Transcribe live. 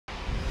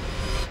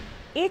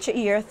Each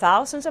year,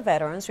 thousands of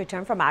veterans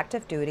return from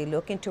active duty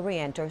looking to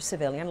re-enter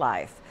civilian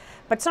life.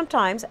 But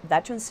sometimes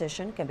that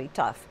transition can be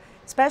tough,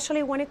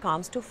 especially when it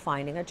comes to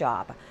finding a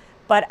job.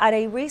 But at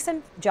a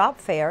recent job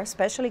fair,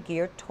 especially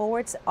geared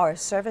towards our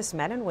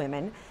servicemen and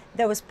women,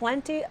 there was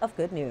plenty of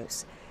good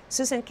news.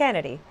 Susan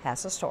Kenedy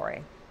has a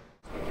story.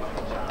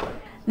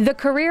 The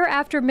Career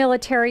After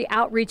Military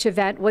Outreach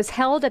event was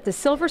held at the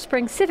Silver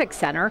Spring Civic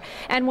Center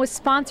and was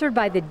sponsored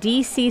by the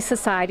D.C.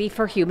 Society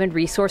for Human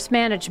Resource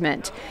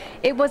Management.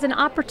 It was an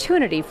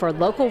opportunity for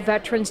local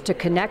veterans to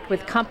connect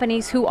with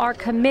companies who are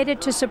committed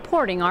to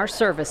supporting our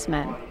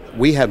servicemen.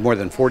 We have more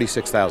than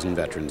 46,000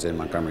 veterans in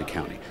Montgomery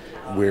County.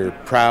 We're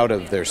proud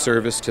of their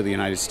service to the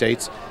United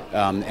States,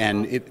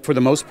 for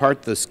the most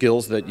part, the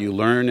skills that you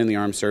learn in the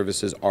armed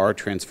services are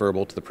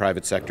transferable to the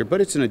private sector,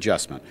 but it's an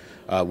adjustment.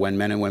 When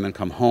men and women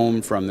come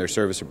home from their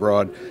service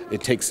abroad,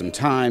 it takes some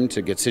time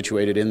to get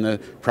situated in the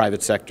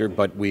private sector,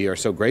 but we are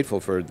so grateful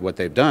for what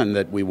they've done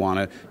that we want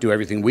to do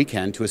everything we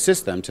can to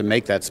assist them to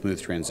make that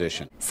smooth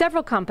transition.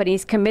 Several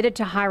companies committed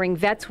to hiring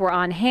vets were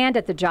on hand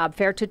at the job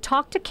fair to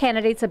talk to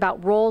candidates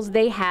about roles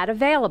they had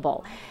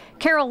available.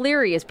 Carol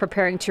Leary is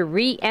preparing to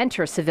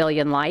re-enter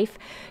civilian life.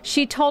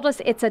 She told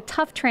us it's a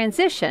tough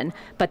transition,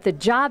 but the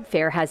job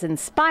fair has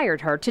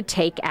inspired her to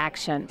take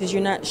action. Because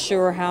you're not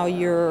sure how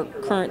your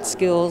current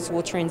skills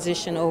will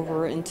transition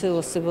over into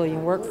a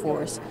civilian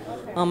workforce.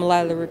 A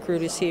lot of the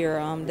recruiters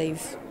here, they've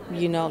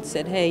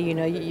said, hey,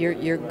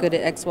 you're good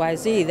at X, Y,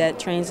 Z. That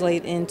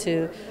translate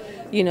into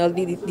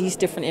these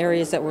different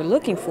areas that we're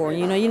looking for.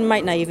 You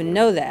might not even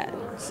know that.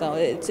 So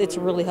it's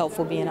really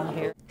helpful being out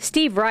here.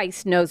 Steve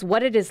Rice knows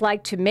what it is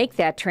like to make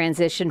that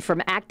transition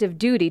from active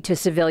duty to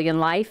civilian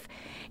life.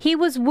 He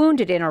was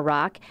wounded in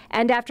Iraq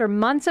and after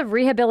months of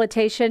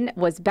rehabilitation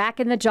was back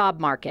in the job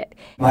market.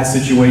 My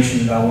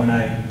situation about when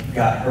I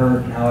got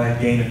hurt and how I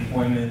gained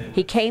employment.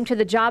 He came to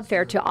the job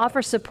fair to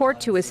offer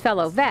support to his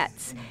fellow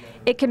vets.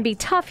 It can be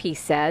tough, he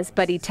says,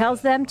 but he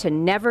tells them to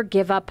never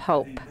give up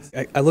hope.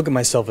 I look at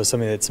myself as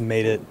somebody that's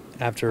made it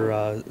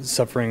after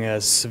suffering a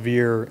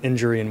severe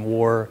injury in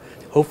war.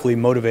 Hopefully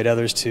motivate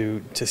others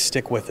to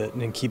stick with it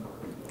and keep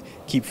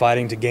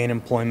fighting to gain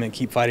employment,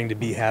 keep fighting to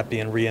be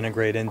happy and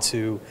reintegrate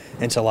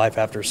into life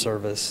after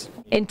service.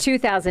 In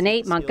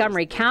 2008,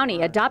 Montgomery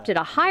County adopted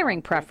a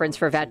hiring preference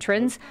for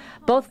veterans.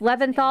 Both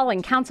Leventhal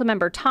and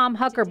Councilmember Tom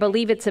Hucker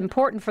believe it's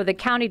important for the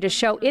county to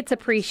show its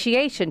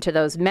appreciation to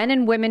those men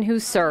and women who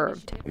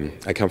served.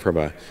 I come from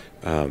a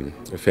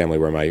family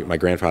where my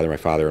grandfather, my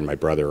father, and my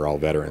brother are all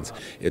veterans.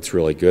 It's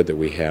really good that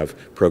we have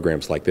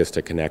programs like this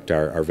to connect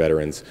our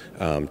veterans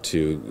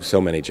to so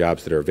many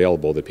jobs that are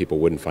available that people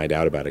wouldn't find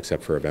out about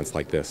except for events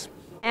like this.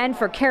 And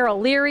for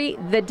Carol Leary,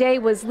 the day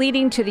was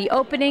leading to the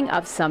opening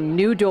of some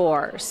new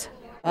doors.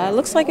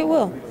 Looks like it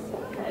will.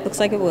 Looks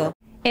like it will.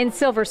 In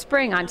Silver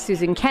Spring, I'm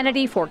Susan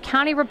Kenedy for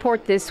County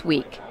Report This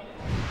Week.